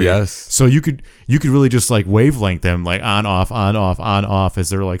of the tree. Yes. So you could really just wavelength them on off as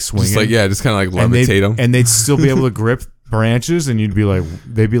they're swinging. Just kind of levitate them, and they'd still be able to grip branches, and they'd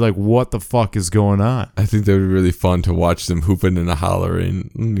be like, what the fuck is going on? I think that would be really fun to watch them hooping and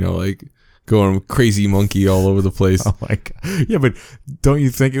hollering, going crazy monkey all over the place. Oh my God. Yeah, but don't you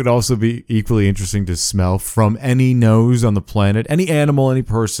think it would also be equally interesting to smell from any nose on the planet, any animal, any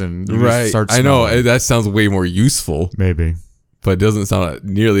person? Right. I know that sounds way more useful. Maybe, but it doesn't sound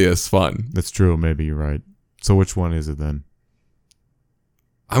nearly as fun. That's true. Maybe you're right. So which one is it then?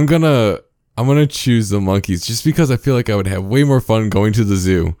 I'm gonna choose the monkeys just because I feel like I would have way more fun going to the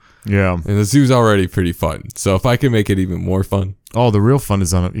zoo. Yeah. And the zoo's already pretty fun. So if I can make it even more fun. Oh, the real fun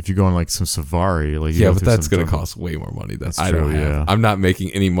is if you go on some safari. But that's going to cost way more money. That's true, yeah. I'm not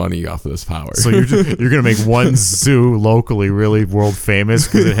making any money off of this power. So you're going to make one zoo locally really world famous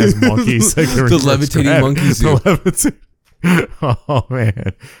because it has monkeys. The levitating monkey zoo. Oh,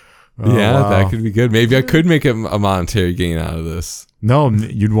 man. Oh, wow. That could be good. Maybe I could make a monetary gain out of this. No,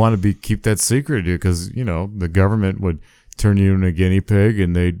 you'd want to keep that secret, dude, because, the government would turn you into a guinea pig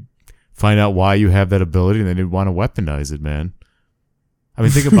and they'd find out why you have that ability, and then they'd want to weaponize it, man. I mean,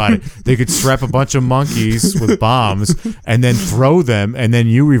 think about it. They could strap a bunch of monkeys with bombs and then throw them, and then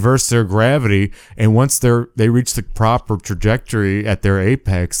you reverse their gravity. And once they reach the proper trajectory at their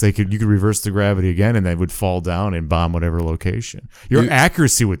apex, you could reverse the gravity again, and they would fall down and bomb whatever location. Your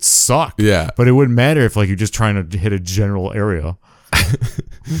accuracy would suck. Yeah, but it wouldn't matter if you're just trying to hit a general area.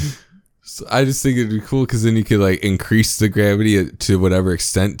 So I just think it'd be cool because then you could increase the gravity to whatever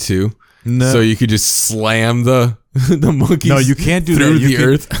extent too. No. So you could just slam the monkeys. No, you can't do through that. the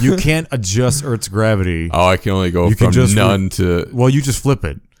earth. You can't adjust Earth's gravity. Oh, I can only go from none to. Well, you just flip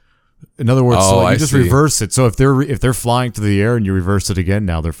it. In other words, you just reverse it. So if they're flying to the air and you reverse it again,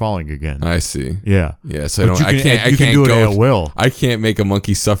 now they're falling again. I see. Yeah. Yeah. So I can't do it at will. I can't make a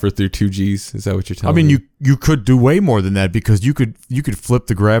monkey suffer through 2Gs. Is that what you're telling me? I mean, you could do way more than that, because you could flip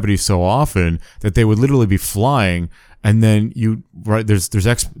the gravity so often that they would literally be flying. And then there's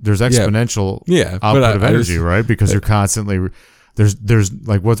exponential output of energy, right? Because you're constantly there'd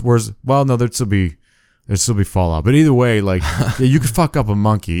still be fallout. But either way, you could fuck up a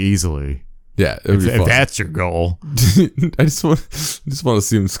monkey easily. Yeah, it would be If fun. that's your goal. I just want to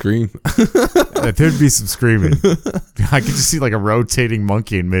see him scream. There'd be some screaming. I could just see like a rotating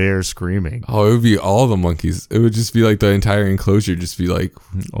monkey in midair screaming. Oh, it would be all the monkeys. It would just be like the entire enclosure just be like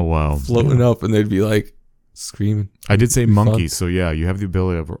Oh, wow. floating up, and they'd be like screaming. I did say It'd be fun. monkeys, so yeah, you have the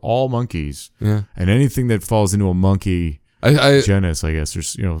ability over all monkeys. Yeah. And anything that falls into a monkey I genus, I guess.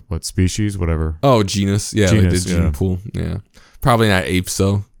 There's, what species, whatever. Oh, genus. Yeah, Genus, like the gene yeah. pool. Yeah. Probably not apes,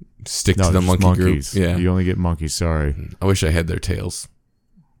 though. Stick No, to the just monkey monkeys. group. Yeah. You only get monkeys, sorry. I wish I had their tails.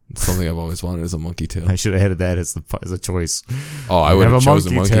 It's something I've always wanted is a monkey tail. I should have added that as a choice. Oh, I would have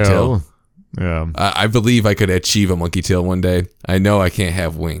chosen monkey tail. Yeah. I believe I could achieve a monkey tail one day. I know I can't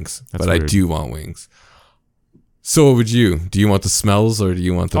have wings, That's but I weird. do want wings. So what would you? Do you want the smells or do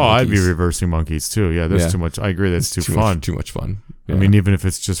you want the I'd be monkeys? reversing monkeys too. Yeah, there's Yeah. too much. I agree. That's too fun. Too much fun. I mean, even if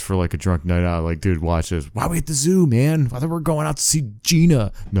it's just for like a drunk night out, like, dude, watch this. Why are we at the zoo, man? I thought we were going out to see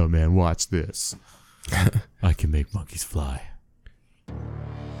Gina. No, man, watch this. I can make monkeys fly.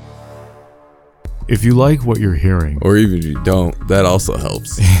 If you like what you're hearing, or even if you don't, that also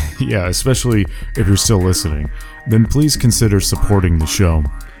helps. yeah, especially if you're still listening, then please consider supporting the show.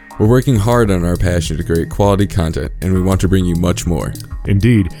 We're working hard on our passion to create quality content, and we want to bring you much more.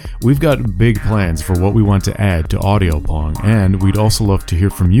 Indeed, we've got big plans for what we want to add to Audio Pong, and we'd also love to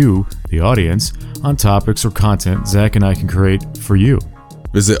hear from you, the audience, on topics or content Zach and I can create for you.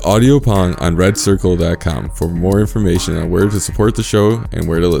 Visit AudioPong on redcircle.com for more information on where to support the show and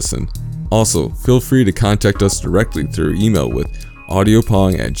where to listen. Also, feel free to contact us directly through email with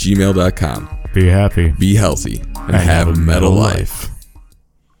audiopong@gmail.com. Be happy. Be healthy and have a metal life.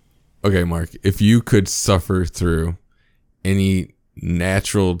 Okay, Mark, if you could suffer through any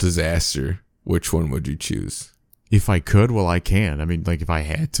natural disaster, which one would you choose? If I could, well, I can. I mean, like, if I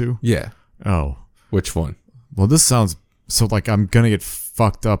had to. Yeah. Oh. Which one? Well, this sounds so like I'm gonna get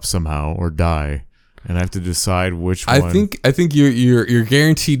fucked up somehow or die, and I have to decide which one. I think you're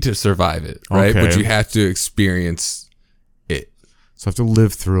guaranteed to survive it, right? Okay. But you have to experience it. So I have to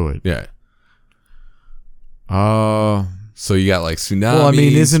live through it. Yeah. So you got like tsunamis. Well, I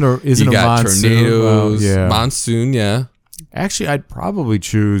mean, isn't a you got monsoon? tornadoes? Yeah. Monsoon, yeah. Actually, I'd probably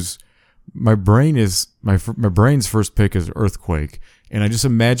choose. My brain's first pick is earthquake, and I just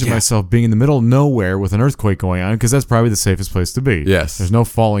imagine myself being in the middle of nowhere with an earthquake going on, because that's probably the safest place to be. Yes. There's no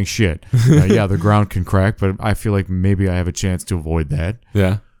falling shit. Yeah, the ground can crack, but I feel like maybe I have a chance to avoid that.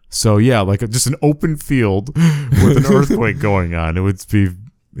 Yeah. So yeah, like just an open field with an earthquake going on.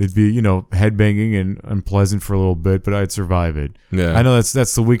 It'd be headbanging and unpleasant for a little bit, but I'd survive it. Yeah. I know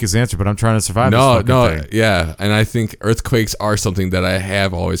that's the weakest answer, but I'm trying to survive this fucking thing. Yeah. And I think earthquakes are something that I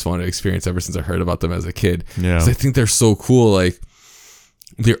have always wanted to experience ever since I heard about them as a kid. Yeah. 'Cause I think they're so cool. Like,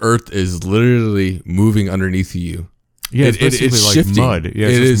 the earth is literally moving underneath you. Yeah, it's basically like shifting. mud. Yeah,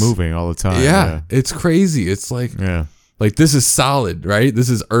 it's just moving all the time. Yeah, it's crazy. It's like, like, this is solid, right? This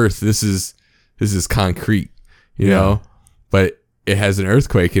is earth. This is concrete, you know? But it has an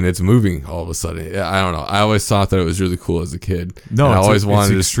earthquake and it's moving all of a sudden. I don't know. I always thought that it was really cool as a kid. No, and I it's always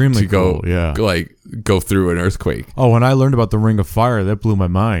wanted extremely to go, cool. Yeah. go through an earthquake. Oh, when I learned about the Ring of Fire, that blew my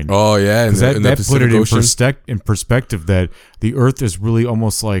mind. Oh yeah, and that put it in perspective that the Earth is really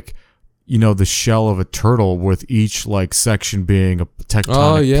almost like, the shell of a turtle, with each like section being a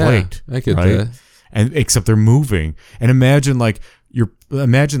tectonic plate. I get that. And except they're moving. And imagine like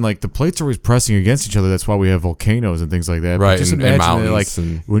the plates are always pressing against each other. That's why we have volcanoes and things like that. Right. But just and imagine mountains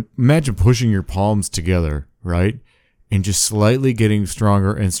imagine pushing your palms together, right? And just slightly getting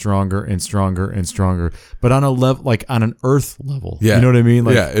stronger and stronger and stronger and stronger, but on a level, like on an Earth level. Yeah. You know what I mean?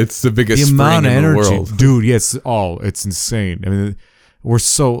 Like, yeah, it's the biggest the amount of spring in energy, the world. dude. Yes, it's insane. I mean, we're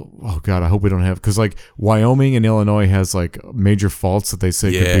so. Oh God, I hope we don't have, because like Wyoming and Illinois has like major faults that they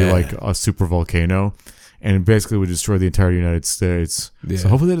say could be like a super volcano, and basically would destroy the entire United States. Yeah. So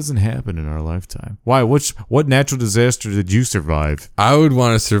hopefully that doesn't happen in our lifetime. Why? What natural disaster did you survive? I would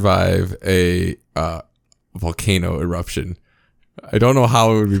want to survive a volcano eruption. I don't know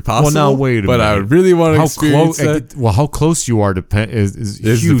how it would be possible. Well, now wait a minute. But I would really want to experience that. Well, how close you are is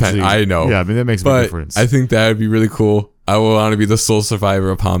hugely. I know. Yeah, I mean that makes a difference. I think that would be really cool. I would want to be the sole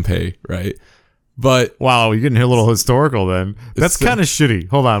survivor of Pompeii, right? But wow, you're getting a little historical then. That's kind of shitty.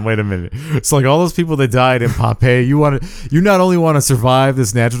 Hold on, wait a minute. It's like all those people that died in Pompeii. You not only want to survive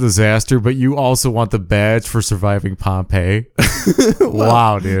this natural disaster, but you also want the badge for surviving Pompeii.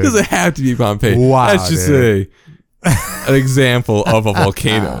 Wow, dude. It doesn't have to be Pompeii. Wow, that's just an example of a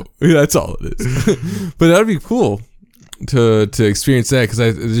volcano. That's all it is. But that would be cool to experience that,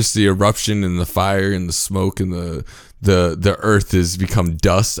 because just the eruption and the fire and the smoke and the earth has become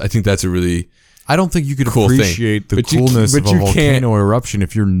dust. I think that's a really I don't think you could cool appreciate thing. the coolness of a volcano can't, eruption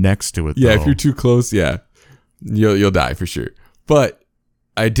if you're next to it. Yeah, though. if you're too close, yeah, you'll die for sure. But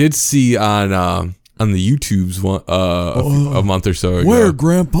I did see on the YouTubes a month or so ago. Where,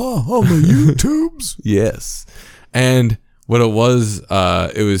 Grandpa? On the YouTubes? Yes. And what it was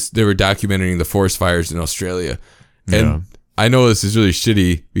they were documenting the forest fires in Australia. And I know this is really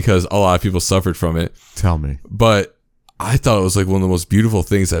shitty because a lot of people suffered from it. Tell me. But I thought it was like one of the most beautiful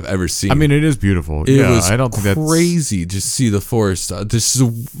things I've ever seen. I mean, it is beautiful. It was I don't think that's crazy to see the forest.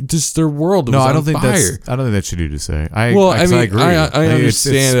 Just their world was I don't on think fire. I don't think that's shitty to say. I agree. I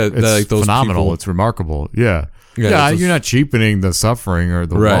understand that like those phenomenal. people, it's remarkable. Yeah, you're not cheapening the suffering or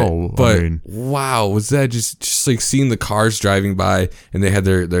the woe. But I mean, wow, was that just like seeing the cars driving by and they had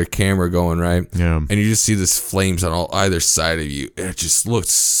their camera going, right? Yeah. And you just see this flames on either side of you. It just looked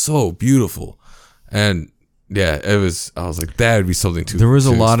so beautiful. And yeah, I was like, that would be something to. There was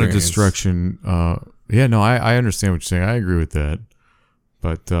a lot experience. of destruction. I understand what you're saying. I agree with that.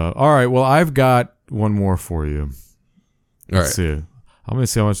 But all right, well, I've got one more for you. Let's see. I'm gonna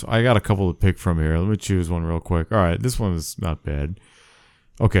see how much. I got a couple to pick from here. Let me choose one real quick. All right, this one is not bad.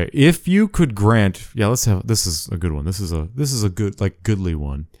 Okay, if you could grant, this is a good one. This is a good, like, goodly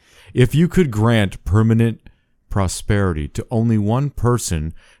one. If you could grant permanent prosperity to only one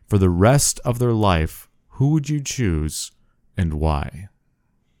person for the rest of their life, who would you choose and why?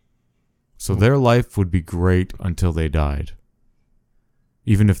 So their life would be great until they died.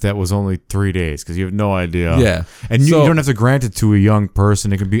 Even if that was only 3 days, because you have no idea. Yeah. And you don't have to grant it to a young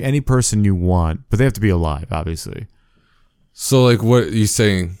person. It can be any person you want, but they have to be alive, obviously. So, like, what are you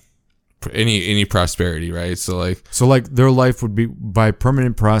saying? Any prosperity, right? So like their life would be, by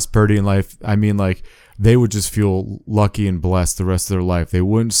permanent prosperity in life, I mean, like, they would just feel lucky and blessed the rest of their life. They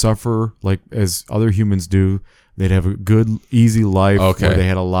wouldn't suffer like as other humans do. They'd have a good, easy life where they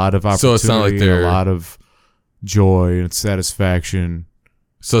had a lot of opportunity, so it's not like they're, a lot of joy and satisfaction.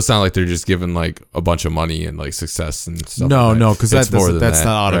 So it's not like they're just given like a bunch of money and like success and stuff. No, because that's not that,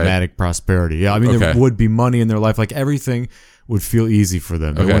 automatic prosperity. Yeah, I mean, there would be money in their life. Like, everything would feel easy for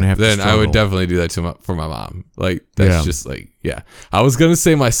them. They wouldn't have to struggle. I would definitely do that for my mom. Like, that's just like, yeah. I was going to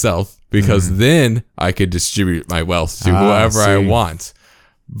say myself because then I could distribute my wealth to whoever I want.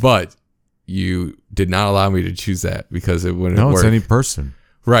 But you did not allow me to choose that because it wouldn't work. No, it's any person.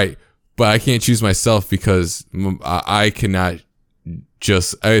 Right. But I can't choose myself because I cannot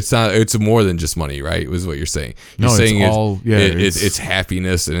just, it's more than just money, right? Was what you're saying. You're saying it's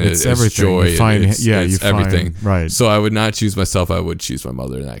happiness and it's everything. Joy. You find, it's everything. Right. So I would not choose myself. I would choose my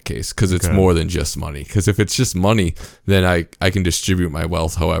mother in that case because it's more than just money. Because if it's just money, then I can distribute my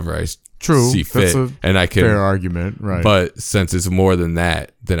wealth however I see fit. That's and I can, fair argument, right? But since it's more than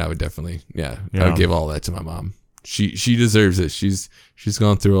that, then I would definitely, I would give all that to my mom. She deserves it. She's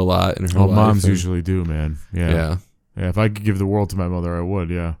gone through a lot in her life. Moms usually do, man. Yeah. Yeah, if I could give the world to my mother, I would,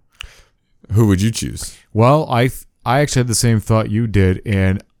 yeah. Who would you choose? Well, I actually had the same thought you did,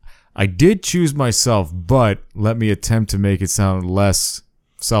 and I did choose myself, but let me attempt to make it sound less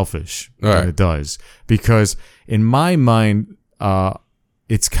selfish than it does. Because in my mind,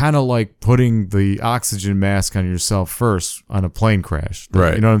 it's kind of like putting the oxygen mask on yourself first on a plane crash.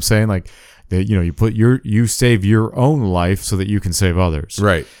 Right. You know what I'm saying? Like, you save your own life so that you can save others.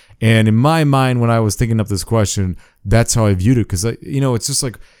 Right. And in my mind, when I was thinking of this question, that's how I viewed it. Because, it's just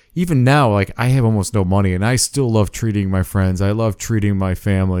like, even now, like, I have almost no money and I still love treating my friends. I love treating my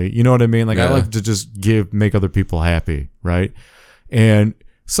family. You know what I mean? Like, I like to just make other people happy, right? And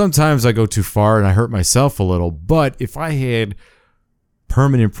sometimes I go too far and I hurt myself a little. But if I had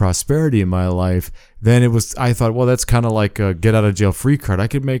permanent prosperity in my life, then I thought, well, that's kind of like a get out of jail free card. I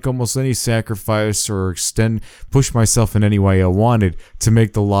could make almost any sacrifice or push myself in any way I wanted to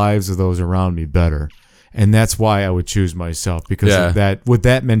make the lives of those around me better. And that's why I would choose myself, because of that, with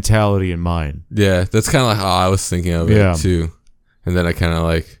that mentality in mind. Yeah, that's kind of like how I was thinking of it too. And then I kind of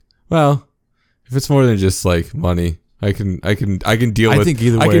like, well, if it's more than just like money, I can deal with. I think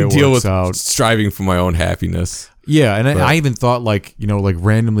either way it works out. Striving for my own happiness. Yeah, and I even thought like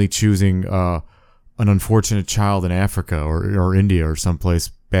randomly choosing an unfortunate child in Africa or India or someplace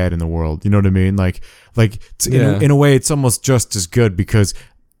bad in the world. You know what I mean? In a way, it's almost just as good, because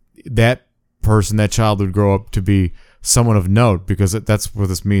that child would grow up to be someone of note, because that's what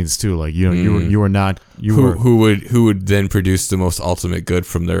this means too. Like, who would then produce the most ultimate good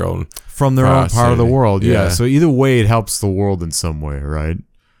from their own part of the world. Yeah. So either way, it helps the world in some way, right?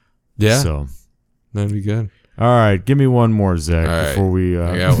 Yeah. So that'd be good. All right, give me one more, Zach, before we we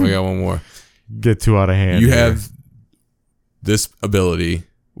got one more. Get too out of hand. You have this ability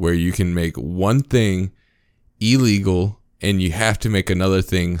where you can make one thing illegal and you have to make another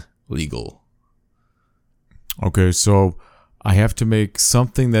thing legal. Okay, so I have to make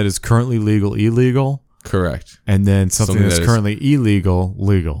something that is currently legal illegal, Correct. and then something that's currently illegal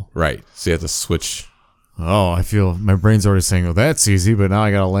legal. Right. So you have to switch. Oh, I feel my brain's already saying, "Oh, that's easy," but now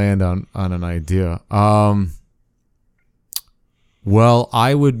I got to land on an idea. Well,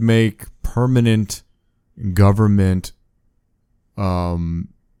 I would make permanent government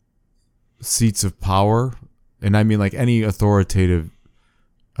seats of power, and I mean like any authoritative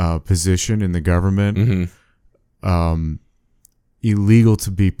position in the government, illegal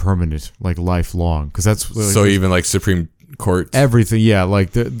to be permanent, like lifelong, because that's like, so even like Supreme Court, everything. Yeah,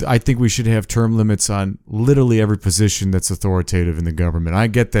 like I think we should have term limits on literally every position that's authoritative in the government. I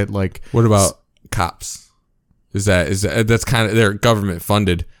get that. Like, what about cops? Is that's kind of they're government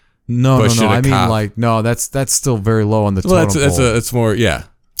funded? No. I mean, like, no, that's still very low on the totem pole. It's more, yeah.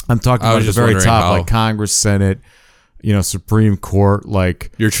 I'm talking about the very top, like Congress, Senate, Supreme Court,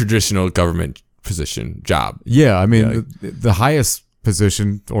 like your traditional government position, job. Yeah, I mean, the highest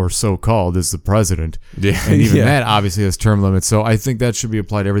position, or so-called, is the president. Yeah, and even that obviously has term limits. So I think that should be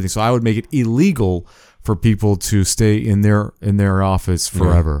applied to everything. So I would make it illegal for people to stay in their office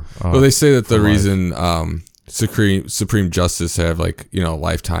forever. Yeah. Well, they say that the reason Supreme Justice have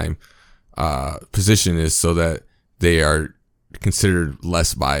lifetime position is so that they are considered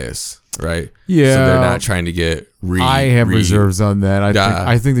less biased, right? Yeah. So they're not trying to get I have reserves on that.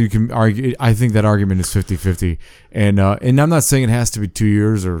 I think that you can argue. I think that argument is 50-50. And I'm not saying it has to be 2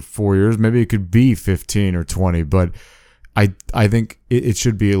 years or 4 years. Maybe it could be 15 or 20, but I think it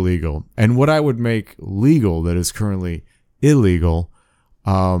should be illegal. And what I would make legal that is currently illegal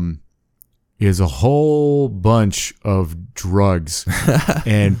is a whole bunch of drugs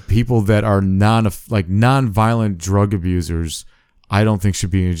and people that are non-violent drug abusers. I don't think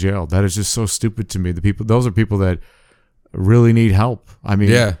should be in jail. That is just so stupid to me. Those are people that really need help. I mean,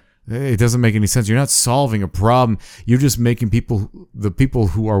 it doesn't make any sense. You're not solving a problem. You're just making the people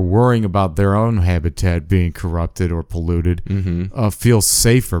who are worrying about their own habitat being corrupted or polluted, feel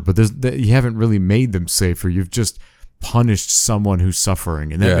safer. But you haven't really made them safer. You've just punished someone who's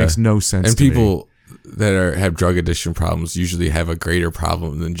suffering, and that makes no sense. And to people me. That have drug addiction problems usually have a greater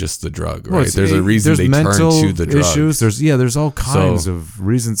problem than just the drug, right? There's a reason they turn to the drug. Issues. There's all kinds of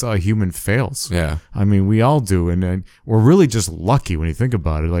reasons a human fails. Yeah, I mean, we all do, and we're really just lucky when you think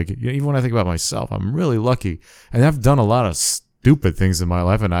about it. Like, even when I think about myself, I'm really lucky, and I've done a lot of stupid things in my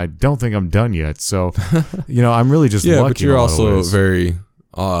life, and I don't think I'm done yet. So, I'm really just lucky. But you're also very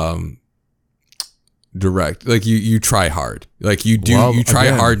direct. Like you try hard. Like you try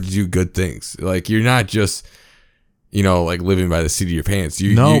hard to do good things. Like you're not just like living by the seat of your pants.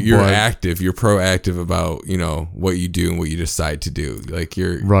 You're active. You're proactive about what you do and what you decide to do. Like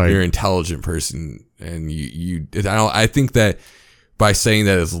you're an intelligent person, and I think that by saying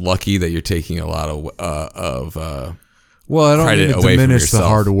that it's lucky that you're taking a lot of well, I don't credit mean to away from diminish the yourself.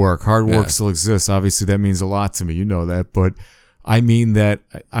 hard work. Hard work still exists. Obviously, that means a lot to me. You know that, but I mean that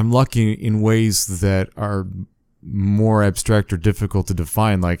I'm lucky in ways that are more abstract or difficult to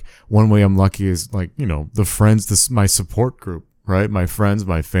define. Like, one way I'm lucky is the friends, my support group, right? My friends,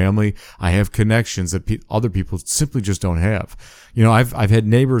 my family. I have connections that other people simply just don't have. I've had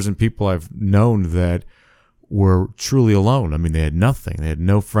neighbors and people I've known that were truly alone. I mean, they had nothing. They had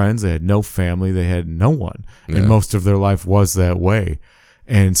no friends. They had no family. They had no one. Yeah. And most of their life was that way.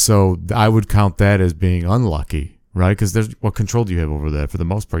 And so I would count that as being unlucky. Right, because what control do you have over that? For the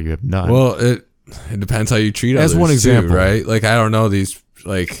most part, you have none. Well, it depends how you treat others. As one example, too, right? Like, I don't know these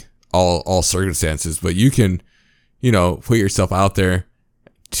all circumstances, but you can, put yourself out there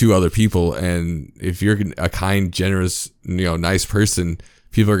to other people, and if you're a kind, generous, nice person,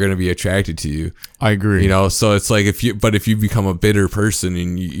 people are going to be attracted to you. I agree. So it's like if you become a bitter person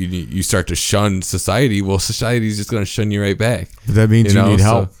and you start to shun society, well, society's just going to shun you right back. But that means you need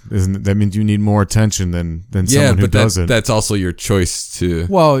help. That means you need more attention than someone who doesn't. That's also your choice to.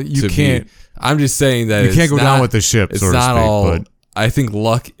 Well, you can't. I'm just saying that you can't go down with the ship. It's so not to speak, all. But I think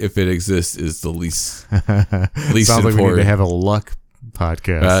luck, if it exists, is the least Sounds important. like we need to have a luck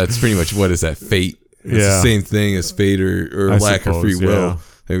podcast. It's pretty much, what is that? Fate. It's the same thing as fate or lack of free will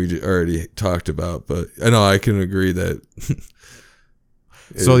that we already talked about. But I know I can agree that.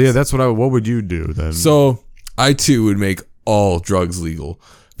 So that's what would you do then? So I too would make all drugs legal,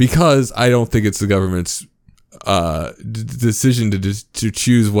 because I don't think it's the government's decision to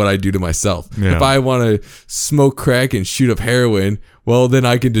choose what I do to myself. Yeah. If I want to smoke crack and shoot up heroin, well, then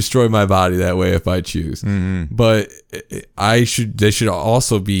I can destroy my body that way if I choose. Mm-hmm. But there should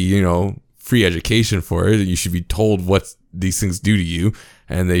also be, free education for it. You should be told what these things do to you,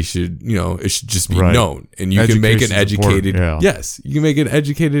 and they should, it should just be known. And you can make an educated, you can make an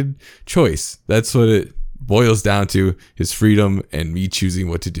educated choice. That's what boils down to his freedom and me choosing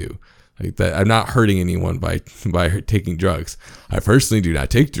what to do. Like that, I'm not hurting anyone by taking drugs. I personally do not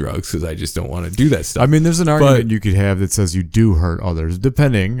take drugs because I just don't want to do that stuff. I mean, there's an argument you could have that says you do hurt others,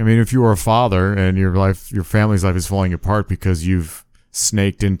 depending. I mean, if you are a father and your family's life is falling apart because you've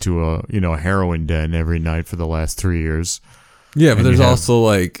snaked into a heroin den every night for the last 3 years. Yeah, but there's also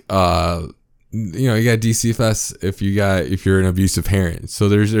like you got DCFS if you're an abusive parent. So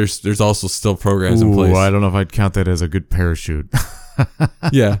there's also still programs in place. I don't know if I'd count that as a good parachute.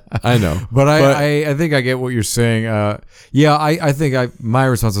 Yeah, I know. But I think I get what you're saying. I think my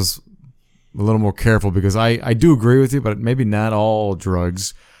response is a little more careful because I do agree with you, but maybe not all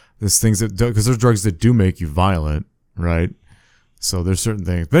drugs. There's things that do, because there's drugs that do make you violent, right? So there's certain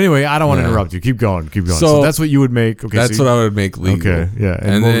things. But anyway, I don't want to interrupt you. Keep going. So that's what you would make. Okay, that's what I would make legal. Okay, yeah.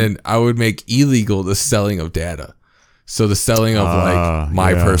 And then I would make illegal the selling of data. So the selling of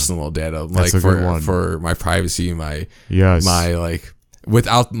my personal data, like for my privacy, my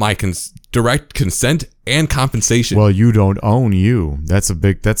without my direct consent and compensation. Well, you don't own you. That's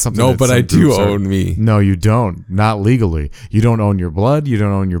something. No, but I do own me. No, you don't. Not legally. You don't own your blood. You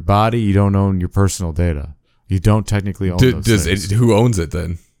don't own your body. You don't own your personal data. You don't technically own those things. Who owns it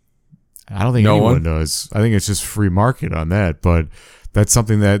then? I don't think anyone does. I think it's just free market on that. But that's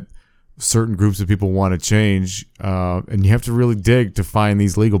something that certain groups of people want to change, and you have to really dig to find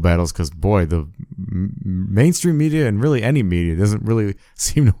these legal battles because, boy, the mainstream media and really any media doesn't really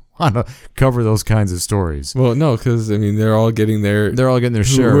seem to want to cover those kinds of stories. Well, no, because I mean they're all getting their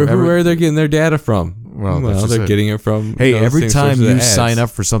share. Where are they getting their data from? Well, they're getting it from. Hey, every time you sign up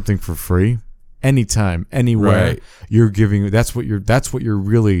for something for free, anytime, anywhere, you're giving. That's what you're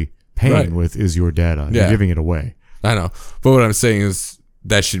really paying with is your data. Yeah. You're giving it away. I know, but what I'm saying is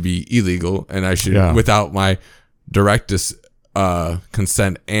that should be illegal, and I should without my direct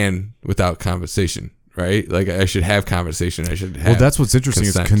consent and without compensation. Right? Like I should have compensation. I should have. Well, that's what's interesting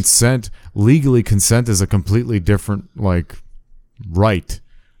is consent. Legally, consent is a completely different right,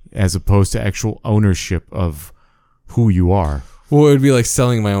 as opposed to actual ownership of who you are. Well, it would be like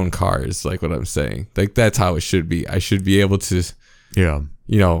selling my own cars, like what I'm saying. Like that's how it should be. I should be able to,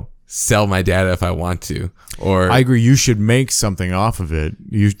 sell my data if I want to. Or I agree. You should make something off of it.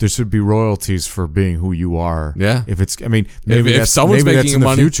 There should be royalties for being who you are. Yeah. If it's, I mean, if someone's making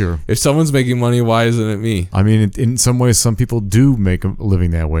money, future. If someone's making money, why isn't it me? I mean, in some ways, some people do make a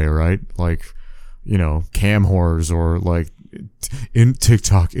living that way, right? Like, cam whores or like in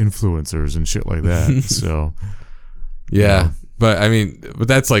TikTok influencers and shit like that. So, yeah. But I mean,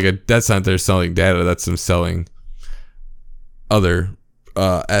 that's not their selling data. That's them selling other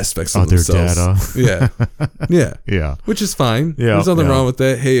aspects of themselves. Data. Yeah. Which is fine. Yeah. There's nothing wrong with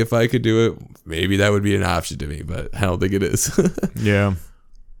that. Hey, if I could do it, maybe that would be an option to me, but I don't think it is. Yeah.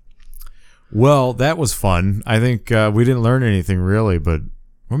 Well, that was fun. I think we didn't learn anything really,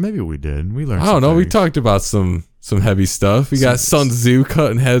 or maybe we did. We learned. I don't know. We talked about some heavy stuff. We got Sun Tzu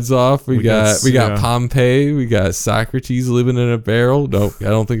cutting heads off. We got Pompeii. We got Socrates living in a barrel. Nope, I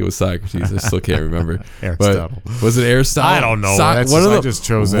don't think it was Socrates. I still can't remember. Aristotle. But was it Aristotle? I don't know. I just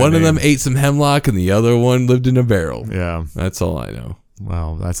chose that one name. of them ate some hemlock and the other one lived in a barrel. Yeah. That's all I know.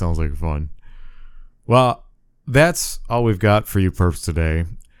 Wow, that sounds like fun. Well, that's all we've got for you perps today.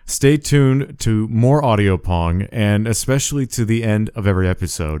 Stay tuned to more Audio Pong, and especially to the end of every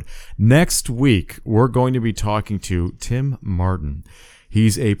episode. Next week, we're going to be talking to Tim Martin.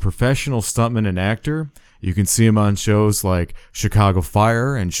 He's a professional stuntman and actor. You can see him on shows like Chicago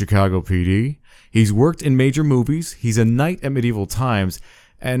Fire and Chicago PD. He's worked in major movies. He's a knight at medieval times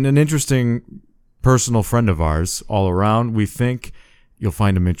and an interesting personal friend of ours all around. We think you'll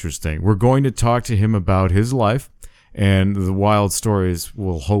find him interesting. We're going to talk to him about his life and the wild stories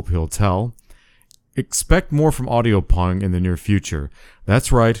we'll hope he'll tell. Expect more from Audio Pong in the near future.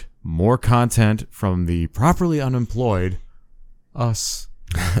 That's right, more content from the properly unemployed, us.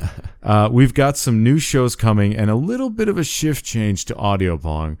 We've got some new shows coming and a little bit of a shift change to Audio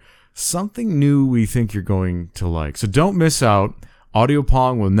Pong. Something new we think you're going to like. So don't miss out. Audio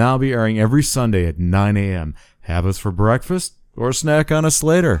Pong will now be airing every Sunday at 9 a.m. Have us for breakfast or snack on us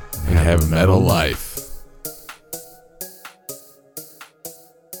later. And have a metal life.